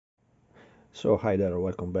So hi there,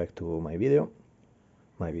 welcome back to my video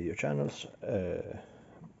channels.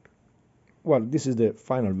 Well, this is the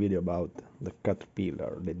final video about the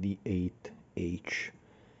Caterpillar, the D8H.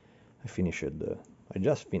 I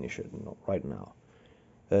just finished it, right now.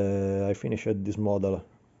 I finished this model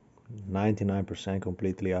 99%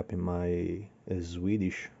 completely up in my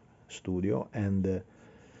Swedish studio, and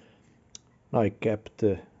now I kept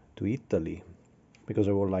to Italy because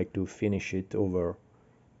I would like to finish it over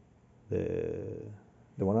the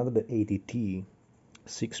 180T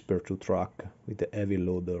 6x2 truck with the heavy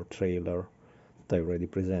loader trailer that I already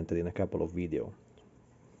presented in a couple of videos.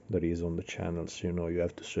 There is on the channels, you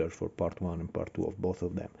have to search for part 1 and part 2 of both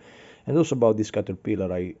of them. And also about this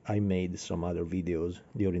Caterpillar, I made some other videos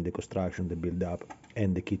during the construction, the build up,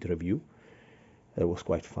 and the kit review. That was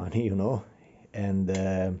quite funny,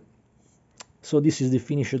 And so this is the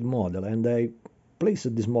finished model, and I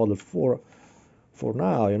placed this model for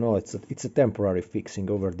now, it's a temporary fixing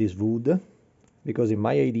over this wood, because in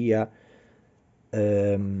my idea,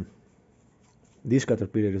 this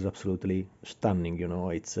Caterpillar is absolutely stunning,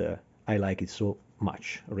 it's I like it so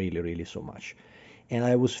much, really so much. And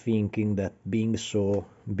I was thinking that being so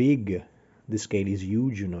big, the scale is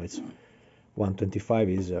huge, it's 125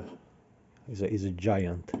 is a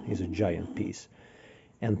giant piece.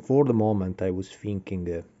 And for the moment I was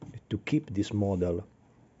thinking to keep this model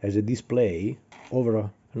as a display over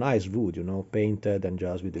a nice wood, painted and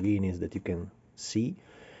just with the veneers that you can see,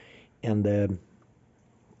 and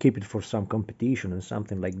keep it for some competition and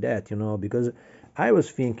something like that, because I was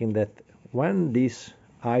thinking that when this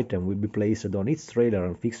item will be placed on its trailer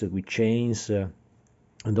and fixed with chains and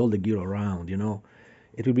all the gear around,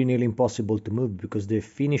 it will be nearly impossible to move, because the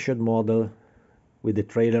finished model with the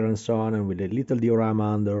trailer and so on and with a little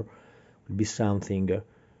diorama under will be something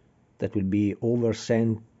that will be over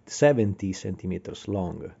 70 centimeters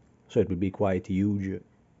long. So it will be quite huge,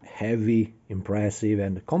 heavy, impressive,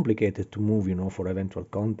 and complicated to move, for eventual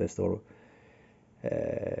contest or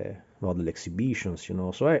model exhibitions,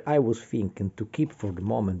 So I was thinking to keep for the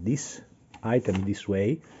moment this item this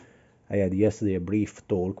way. I had yesterday a brief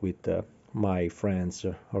talk with my friends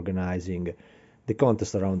organizing the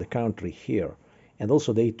contest around the country here, and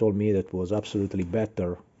also they told me that it was absolutely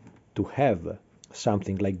better to have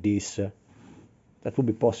something like this that would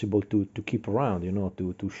be possible to keep around,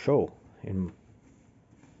 to show in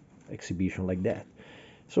exhibition like that.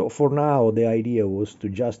 So for now, the idea was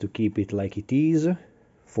to keep it like it is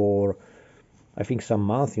for, I think, some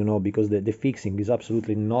months, because the fixing is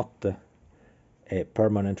absolutely not a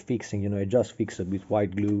permanent fixing, I just fixed it with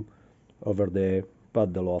white glue over the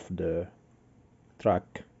paddle of the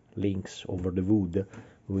truck links over the wood.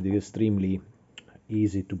 Wood is extremely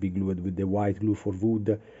easy to be glued with the white glue for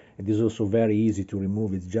wood. It is also very easy to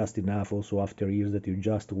remove. It's just enough also after years that you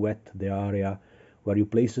just wet the area where you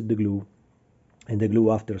placed the glue, and the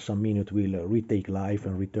glue after some minute will retake life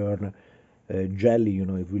and return jelly. It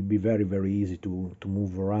will be very easy to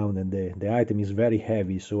move around, and the item is very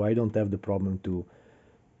heavy, so I don't have the problem to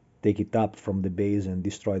take it up from the base and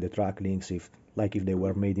destroy the track links if they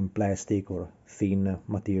were made in plastic or thin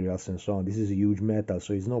materials and so on. This is a huge metal,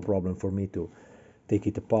 so it's no problem for me to take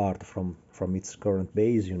it apart from its current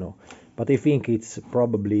base, But I think it's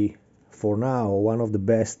probably for now one of the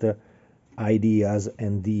best ideas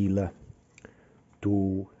and deal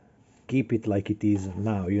to keep it like it is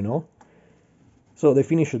now, So the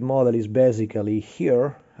finished model is basically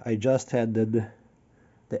here. I just added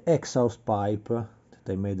the exhaust pipe that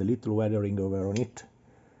I made a little weathering over on it,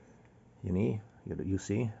 you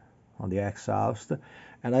see, on the exhaust.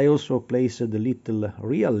 And I also placed the little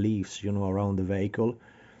real leaves, around the vehicle,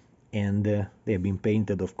 and they have been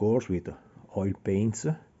painted, of course, with oil paints.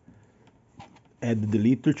 Added the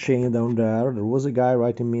little chain down there. There was a guy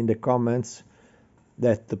writing me in the comments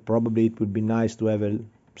that probably it would be nice to have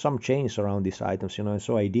some chains around these items, and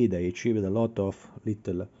so I did. I achieved a lot of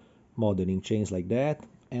little modeling chains like that,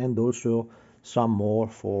 and also some more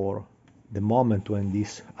for the moment when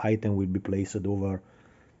this item will be placed over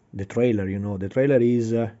the trailer. The trailer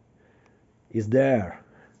is there,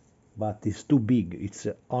 but it's too big. It's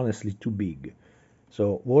honestly too big.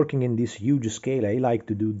 So working in this huge scale, I like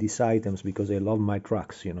to do these items because I love my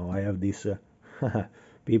trucks. I have this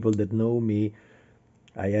people that know me,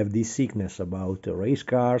 I have this sickness about race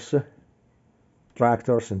cars,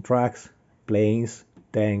 tractors and trucks, planes,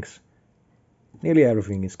 tanks, nearly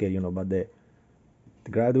everything in scale, but the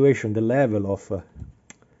graduation, the level of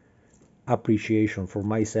appreciation for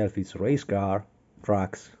myself is race car,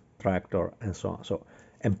 trucks, tractor, and so on.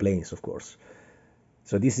 And planes, of course.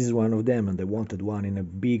 So this is one of them, and I wanted one in a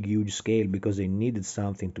big, huge scale because I needed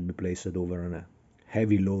something to be placed over a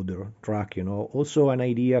heavy loader truck, you know. Also an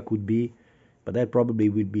idea could be, but that probably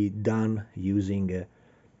will be done using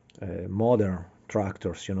modern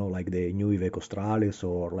tractors, you know, like the new Iveco Stralis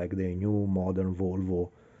or like the new modern Volvo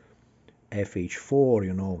FH4,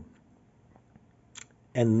 you know,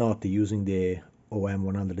 and not using the OM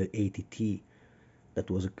 180T that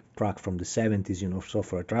was a truck from the 70s, you know. So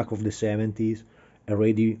for a truck of the 70s,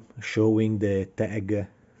 already showing the tag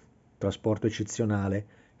Trasporto Eccezionale,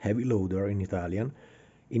 heavy loader in Italian,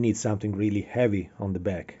 it needs something really heavy on the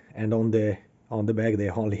back. And on the back, the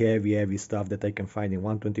only heavy stuff that I can find in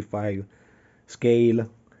 125 scale,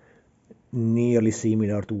 nearly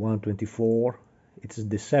similar to 124. It's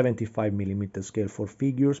the 75 millimeter scale for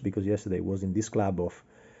figures, because yesterday I was in this club of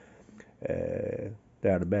they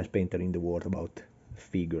are the best painter in the world about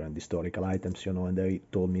figure and historical items, you know, and they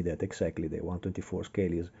told me that exactly the 124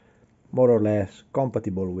 scale is more or less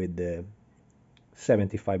compatible with the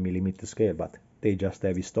 75 millimeter scale, but they just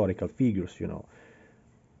have historical figures, you know.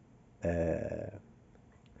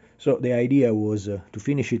 So the idea was to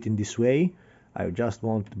finish it in this way. I just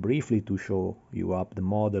want briefly to show you up the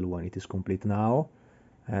model when it is complete now,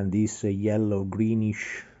 and this yellow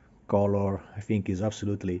greenish color I think is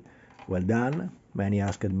absolutely well done. Many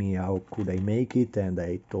asked me how could I make it, and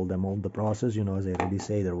I told them all the process, you know. As I already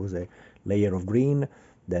say, there was a layer of green,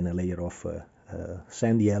 then a layer of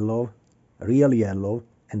sand yellow, real yellow,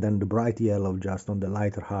 and then the bright yellow just on the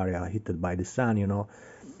lighter area hit by the sun, you know.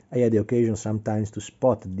 I had the occasion sometimes to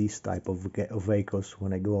spot this type of vehicles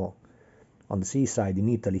when I go on the seaside in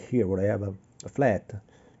Italy here, where I have a flat,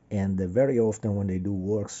 and very often when they do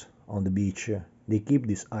works on the beach, they keep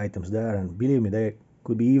these items there, and believe me, they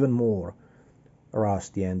could be even more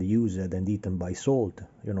rusty and used and eaten by salt,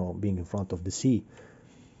 you know, being in front of the sea.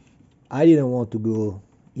 I didn't want to go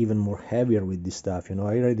even more heavier with this stuff, you know.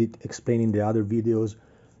 I already explained in the other videos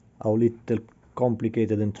how little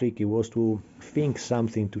complicated and tricky it was to think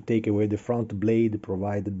something to take away the front blade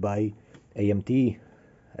provided by AMT.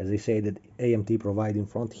 As I say, that AMT provide in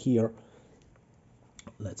front here.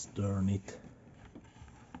 Let's turn it.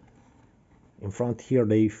 In front here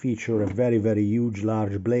they feature a very huge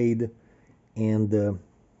large blade, and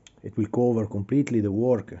it will cover completely the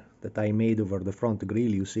work that I made over the front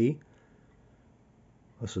grille, you see.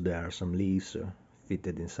 Also there are some leaves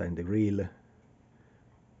fitted inside the grille.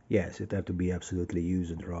 Yes, it had to be absolutely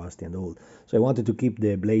used, rusty and old. So I wanted to keep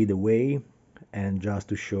the blade away and just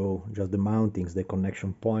to show just the mountings, the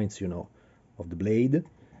connection points, you know, of the blade,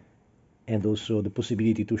 and also the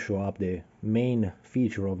possibility to show up the main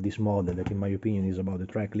feature of this model that in my opinion is about the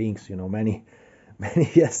track links, you know. Many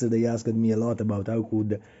yesterday asked me a lot about how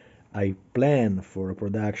could I plan for a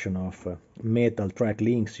production of metal track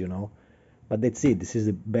links, you know. But that's it, this is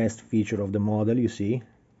the best feature of the model, you see.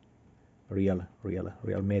 Real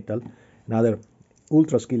metal. Another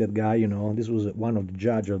ultra skilled guy, you know. This was one of the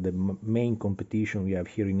judges of the main competition we have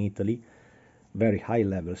here in Italy. Very high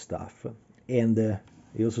level stuff. And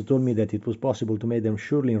he also told me that it was possible to make them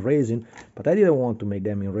surely in resin, but I didn't want to make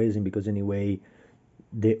them in resin because anyway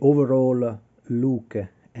the overall look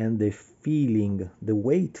and the feeling, the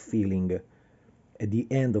weight feeling at the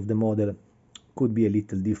end of the model could be a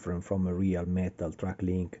little different from a real metal track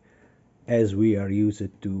link, as we are used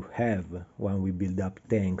to have when we build up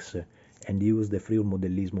tanks and use the Friul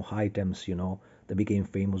Modellismo items, you know, that became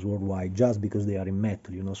famous worldwide just because they are in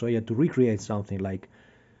metal, you know. So I had to recreate something like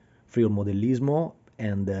Friul Modellismo,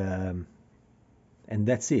 and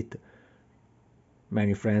that's it.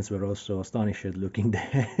 Many friends were also astonished looking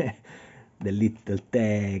the little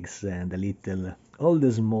tags and the little, all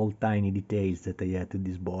the small tiny details that I had to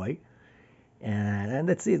this boy. And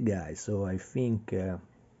that's it, guys. So I think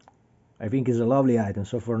it's a lovely item.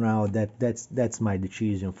 So for now, that's my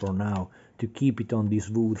decision for now, to keep it on this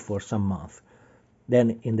wood for some month.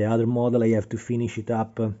 Then in the other model I have to finish it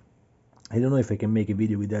up. I don't know if I can make a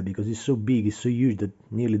video with that because it's so big, it's so huge that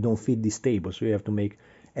nearly don't fit this table. So you have to make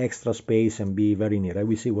extra space and be very near. I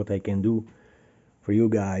will see what I can do for you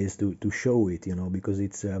guys to show it, you know, because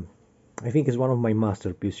it's I think it's one of my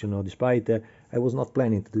masterpieces, you know. Despite I was not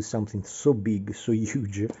planning to do something so big, so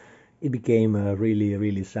huge, it became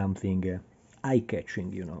really something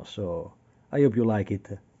eye-catching, you know. So I hope you like it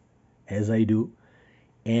as I do,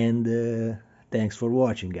 and thanks for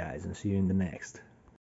watching, guys, and see you in the next.